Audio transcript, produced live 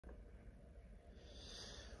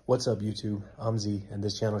What's up, YouTube? I'm Z, and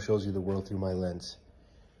this channel shows you the world through my lens.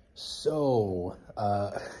 So,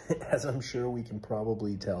 as I'm sure we can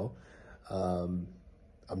probably tell, I'm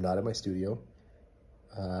not at my studio,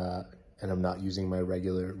 and I'm not using my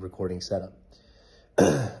regular recording setup.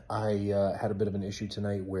 I had a bit of an issue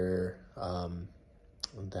tonight where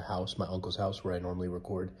the house, my uncle's house where I normally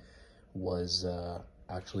record, was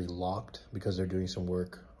actually locked because they're doing some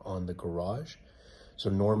work on the garage. So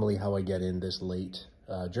normally how I get in this late,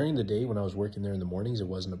 during the day when I was working there in the mornings, it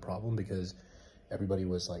wasn't a problem because everybody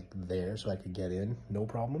was like there, so I could get in, no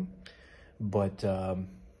problem. But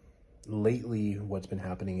lately what's been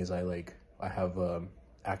happening is I have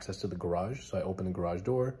access to the garage. So I open the garage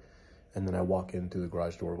door and then I walk in through the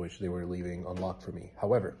garage door, which they were leaving unlocked for me.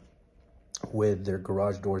 However, with their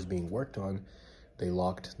garage doors being worked on, they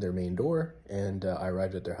locked their main door, and I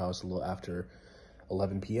arrived at their house a little after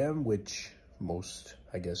 11 p.m., which most,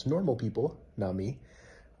 I guess, normal people, not me,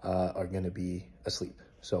 are going to be asleep.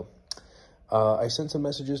 So I sent some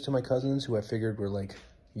messages to my cousins who I figured were like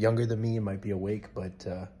younger than me and might be awake, but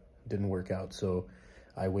didn't work out. So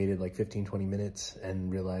I waited like 15-20 minutes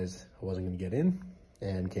and realized I wasn't going to get in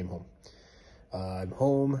and came home. I'm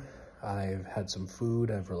home. I've had some food.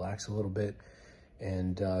 I've relaxed a little bit.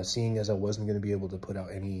 And seeing as I wasn't going to be able to put out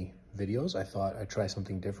any videos, I thought I'd try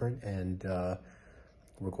something different and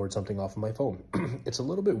record something off of my phone. It's a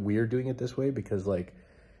little bit weird doing it this way because, like,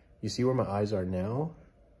 you see where my eyes are now?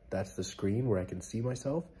 That's the screen where I can see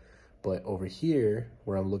myself. But over here,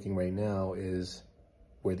 where I'm looking right now, is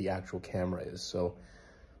where the actual camera is. So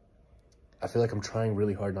I feel like I'm trying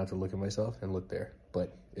really hard not to look at myself and look there,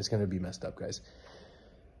 but it's going to be messed up, guys.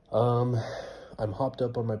 I'm hopped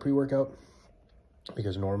up on my pre-workout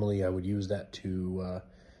because normally I would use that to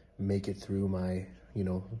make it through my,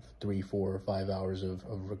 3, 4, or 5 hours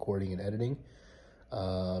of recording and editing.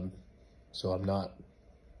 So I'm not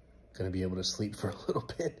going to be able to sleep for a little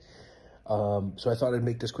bit. So I thought I'd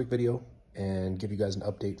make this quick video and give you guys an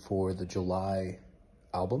update for the July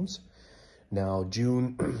albums. Now,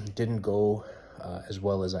 June didn't go as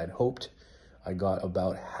well as I'd hoped. I got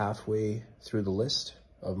about halfway through the list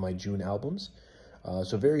of my June albums.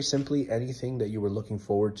 So very simply, anything that you were looking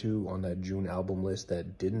forward to on that June album list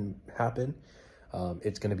that didn't happen,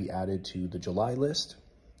 it's going to be added to the July list.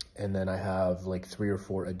 And then I have like 3 or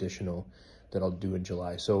 4 additional that I'll do in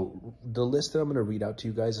July. So the list that I'm going to read out to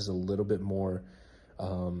you guys is a little bit more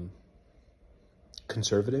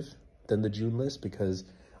conservative than the June list because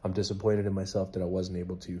I'm disappointed in myself that I wasn't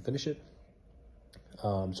able to finish it.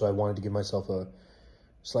 So I wanted to give myself a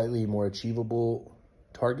slightly more achievable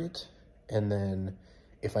target. And then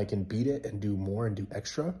if I can beat it and do more and do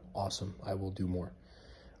extra, awesome, I will do more.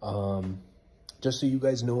 Just so you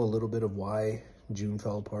guys know a little bit of why June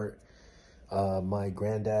fell apart. My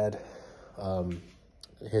granddad,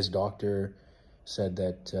 his doctor said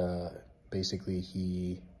that basically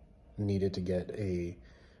he needed to get a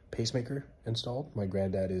pacemaker installed. My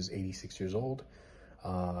granddad is 86 years old.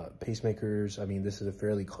 Pacemakers, I mean, this is a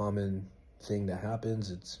fairly common thing that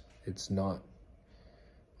happens. It's not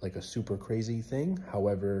like a super crazy thing.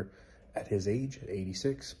 However, at his age, at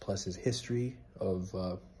 86, plus his history of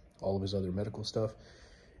all of his other medical stuff,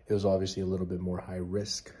 it was obviously a little bit more high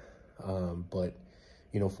risk. But,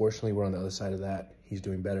 fortunately, we're on the other side of that. He's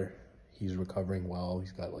doing better. He's recovering well.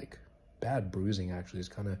 He's got like bad bruising, actually. It's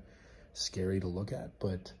kind of scary to look at,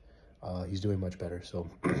 but he's doing much better. So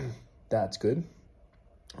that's good.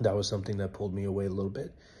 That was something that pulled me away a little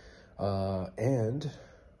bit. And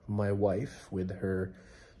my wife with her,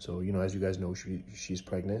 so, as you guys know, she's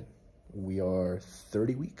pregnant. We are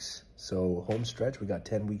 30 weeks. So home stretch, we got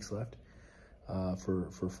 10 weeks left for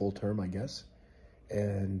full term, I guess.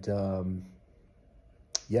 And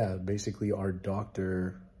yeah, basically our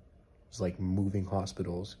doctor is like moving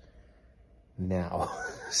hospitals now.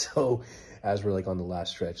 So as we're like on the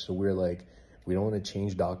last stretch, so we're like, we don't want to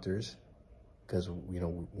change doctors because,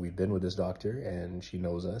 we've been with this doctor and she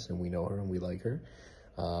knows us and we know her and we like her.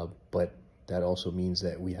 But that also means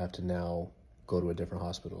that we have to now go to a different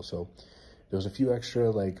hospital. So there was a few extra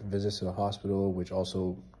like visits to the hospital, which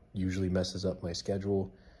also usually messes up my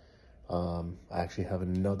schedule. I actually have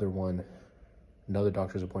another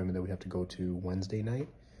doctor's appointment that we have to go to Wednesday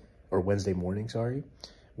morning, sorry,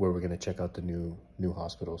 where we're going to check out the new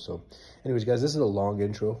hospital. So anyways, guys, this is a long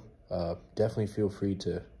intro. Definitely feel free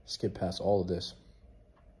to skip past all of this,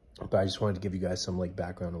 but I just wanted to give you guys some like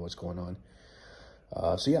background on what's going on.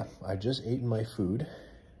 So yeah, I just ate my food,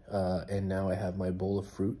 and now I have my bowl of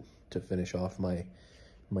fruit to finish off my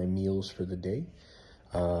meals for the day.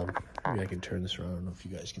 Maybe I can turn this around. I don't know if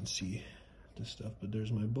you guys can see this stuff, but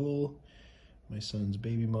there's my bowl, my son's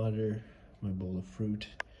baby monitor, my bowl of fruit.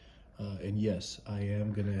 And yes, I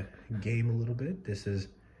am gonna game a little bit. This is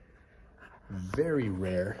very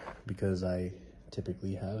rare because I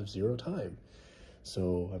typically have zero time.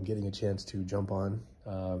 So I'm getting a chance to jump on.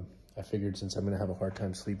 I figured since I'm gonna have a hard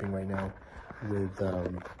time sleeping right now with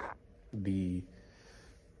the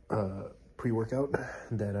pre-workout,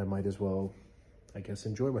 that I might as well, I guess,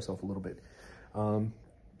 enjoy myself a little bit.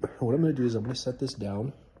 What I'm gonna do is I'm gonna set this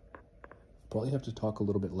down. Probably have to talk a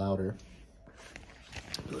little bit louder.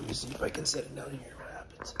 Let me see if I can set it down and hear what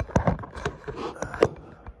happens.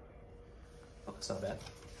 Oh, that's not bad.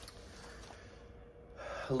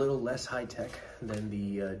 A little less high-tech than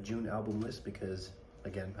the June album list because,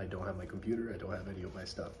 again, I don't have my computer, I don't have any of my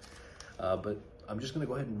stuff. But I'm just gonna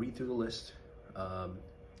go ahead and read through the list. And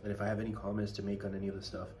if I have any comments to make on any of the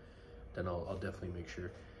stuff, then I'll definitely make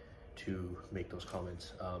sure to make those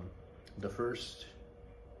comments. The first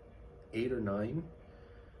 8 or 9,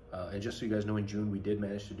 and just so you guys know, in June we did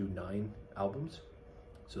manage to do 9 albums.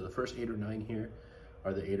 So the first 8 or 9 here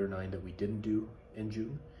are the 8 or 9 that we didn't do in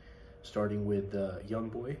June, starting with Young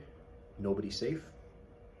Boy, Nobody Safe.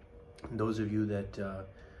 And those of you that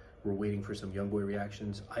were waiting for some Young Boy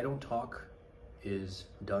reactions, I Don't Talk is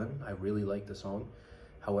done. I really like the song.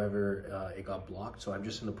 However, it got blocked, so I'm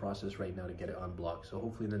just in the process right now to get it unblocked. So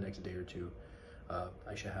hopefully in the next day or two,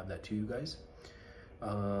 I should have that to you guys.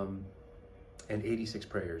 And 86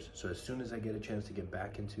 Prayers. So as soon as I get a chance to get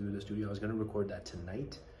back into the studio, I was gonna record that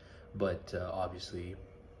tonight, but obviously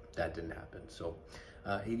that didn't happen. So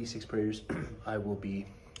 86 Prayers, I will be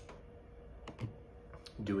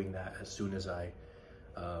doing that as soon as I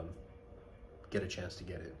get a chance to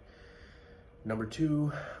get it. Number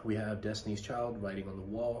 2, we have Destiny's Child, Writings on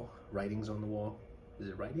the Wall. Is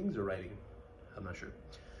it writings or writing? I'm not sure.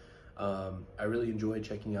 I really enjoyed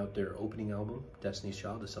checking out their opening album, Destiny's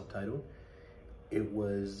Child, the self-titled. It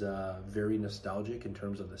was very nostalgic in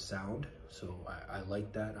terms of the sound, so I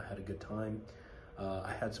liked that. I had a good time.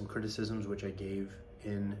 I had some criticisms which I gave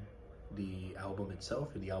in the album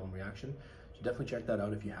itself, in the album reaction, so definitely check that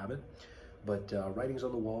out if you haven't. But Writings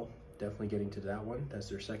on the Wall, definitely getting to that one. That's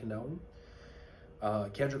their second album.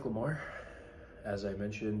 Kendrick Lamar, as I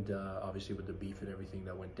mentioned, obviously with the beef and everything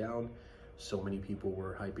that went down, so many people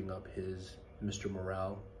were hyping up his Mr.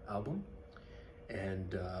 Morale album,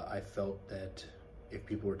 and I felt that if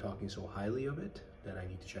people were talking so highly of it, then I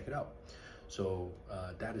need to check it out. So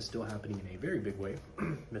that is still happening in a very big way.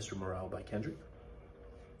 Mr. Morale by Kendrick.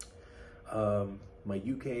 My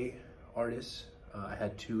UK artists, I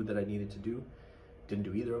had 2 that I needed to do, didn't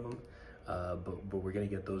do either of them. But we're gonna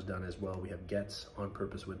get those done as well. We have Ghetts, On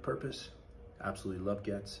Purpose with Purpose. Absolutely love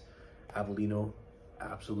Ghetts. Avelino,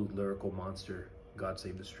 absolute lyrical monster. God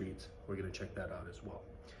Save the Streets. We're gonna check that out as well.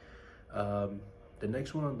 The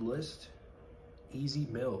next one on the list, Easy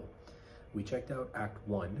Mill. We checked out Act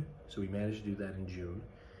 1, so we managed to do that in June,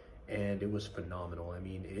 and it was phenomenal. I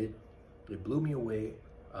mean, it blew me away,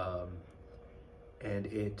 and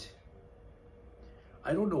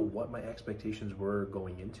I don't know what my expectations were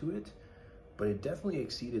going into it, but it definitely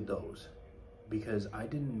exceeded those, because I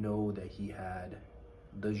didn't know that he had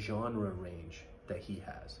the genre range that he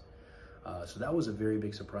has. So that was a very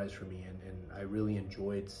big surprise for me, and I really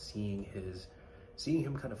enjoyed seeing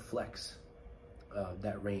him kind of flex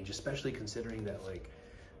that range, especially considering that like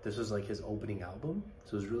this was like his opening album.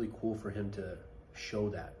 So it was really cool for him to show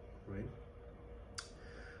that, right?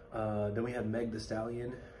 Then we have Meg Thee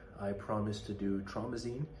Stallion. I promised to do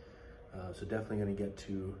Traumazine, so definitely gonna get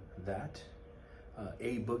to that.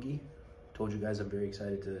 A Boogie, told you guys I'm very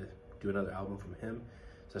excited to do another album from him.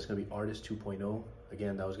 So that's gonna be Artist 2.0.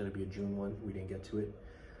 Again, that was gonna be a June one, we didn't get to it.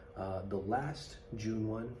 The last June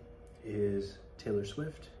one is Taylor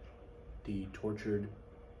Swift, the Tortured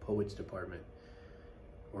Poets Department,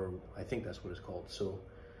 or I think that's what it's called. So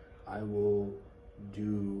I will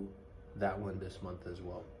do that one this month as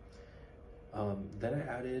well. Then I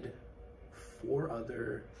added 4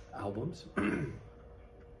 other albums.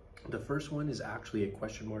 The first one is actually a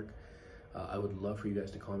question mark. I would love for you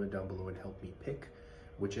guys to comment down below and help me pick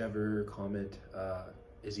whichever comment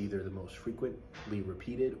is either the most frequently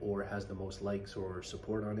repeated or has the most likes or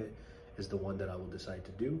support on it is the one that I will decide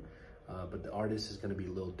to do. But the artist is going to be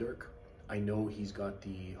Lil Durk. I know he's got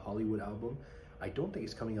the Hollywood album. I don't think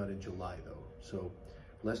it's coming out in July though. So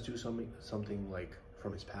let's do something like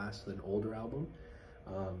from his past, an older album.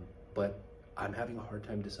 But I'm having a hard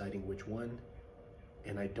time deciding which one,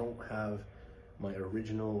 and I don't have my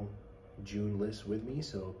original June list with me,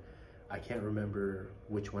 so I can't remember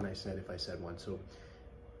which one I said if I said one. So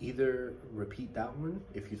either repeat that one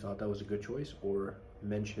if you thought that was a good choice, or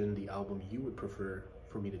mention the album you would prefer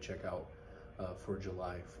for me to check out for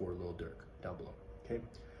July for Lil Durk down below, okay?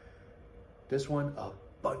 This one, a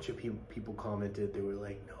bunch of people commented. They were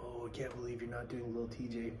like, no, I can't believe you're not doing Lil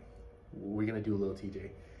TJ. We're gonna do Lil TJ.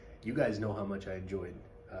 You guys know how much I enjoyed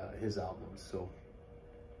his albums, so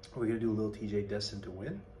we're gonna do Lil TJ Destined to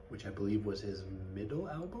Win, which I believe was his middle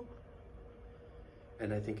album,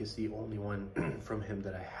 and I think it's the only one from him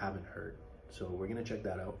that I haven't heard. So we're gonna check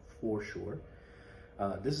that out for sure.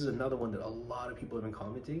 This is another one that a lot of people have been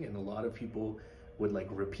commenting, and a lot of people would like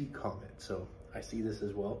repeat comment. So I see this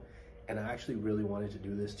as well, and I actually really wanted to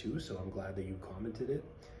do this too, so I'm glad that you commented it.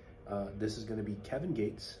 This is gonna be Kevin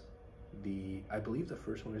Gates. I believe the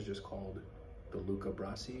first one is just called the Luca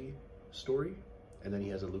Brasi story, and then he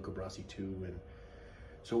has a Luca Brasi 2, and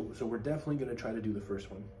so we're definitely gonna try to do the first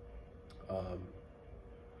one.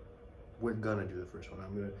 We're gonna do the first one.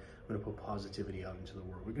 I'm gonna put positivity out into the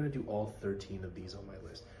world. We're gonna do all 13 of these on my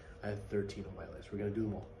list. I have 13 on my list. We're gonna do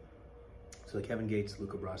them all. So the Kevin Gates,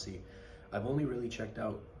 Luca Brasi. I've only really checked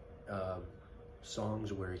out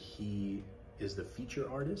songs where he is the feature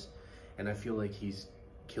artist, and I feel like he's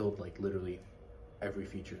killed like literally every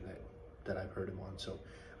feature that I've heard him on. So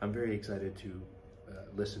I'm very excited to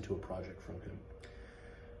listen to a project from him.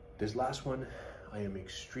 This last one I am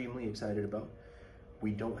extremely excited about.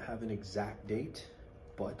 We don't have an exact date,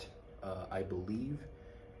 but I believe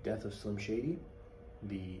Death of Slim Shady,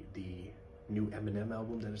 the new Eminem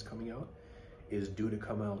album that is coming out, is due to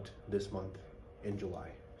come out this month in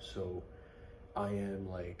July. So I am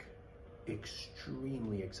like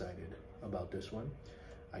extremely excited about this one.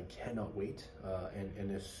 I cannot wait,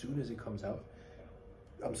 and as soon as it comes out,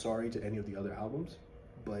 I'm sorry to any of the other albums,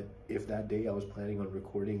 but if that day I was planning on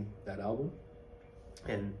recording that album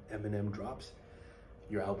and Eminem drops,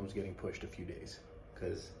 your album's getting pushed a few days,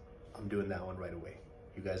 because I'm doing that one right away.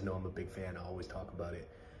 You guys know I'm a big fan. I always talk about it.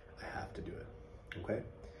 I have to do it, okay?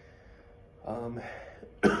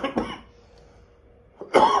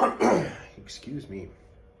 Excuse me.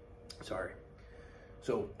 Sorry.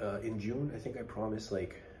 So in June, I think I promised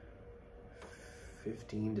like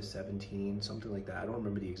 15 to 17, something like that. I don't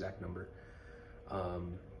remember the exact number. I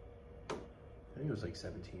think it was like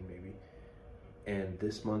 17 maybe. And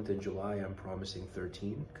this month in July, I'm promising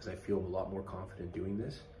 13, because I feel a lot more confident doing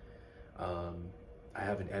this. I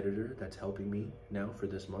have an editor that's helping me now for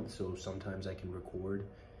this month, so sometimes I can record,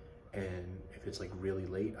 and if it's like really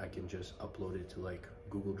late, I can just upload it to like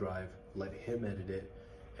Google Drive, let him edit it,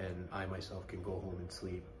 and I myself can go home and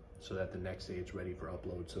sleep, so that the next day it's ready for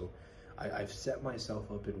upload. So I've set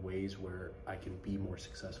myself up in ways where I can be more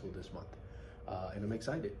successful this month, and I'm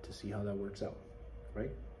excited to see how that works out,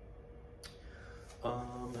 right?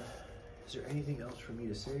 Is there anything else for me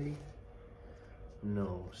to say?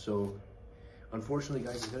 No. So unfortunately,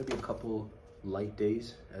 guys, there's gonna be a couple light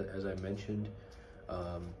days, as I mentioned.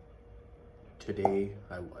 Today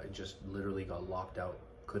I just literally got locked out,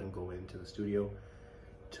 couldn't go into the studio.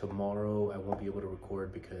 Tomorrow I won't be able to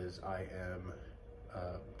record because I am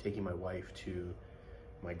taking my wife to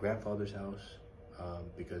my grandfather's house,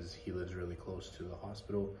 because he lives really close to the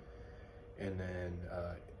hospital, and then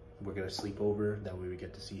we're gonna sleep over. That way we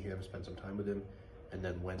get to see him, spend some time with him, and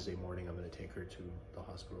then Wednesday morning I'm gonna take her to the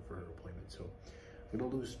hospital for her appointment. So I'm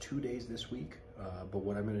gonna lose 2 days this week, but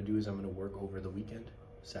what I'm gonna do is I'm gonna work over the weekend,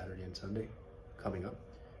 Saturday and Sunday coming up,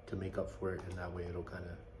 to make up for it, and that way it'll kind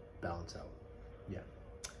of balance out. Yeah.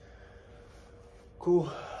 Cool.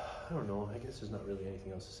 I don't know, I guess there's not really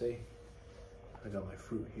anything else to say. I got my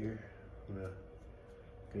fruit here. I'm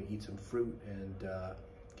gonna eat some fruit and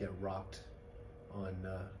get rocked on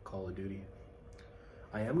Call of Duty.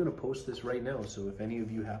 I am gonna post this right now, so if any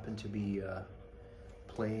of you happen to be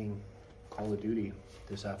playing Call of Duty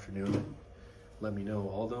this afternoon, let me know.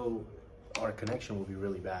 Although our connection will be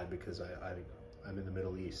really bad because I'm in the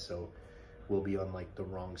Middle East, so we'll be on like the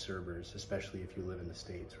wrong servers, especially if you live in the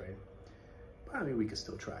States, right? But I mean, we could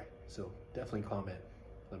still try. So definitely comment,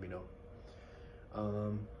 let me know.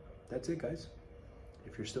 That's it, guys.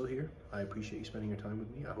 If you're still here, I appreciate you spending your time with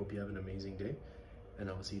me. I hope you have an amazing day, and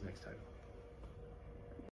I will see you next time.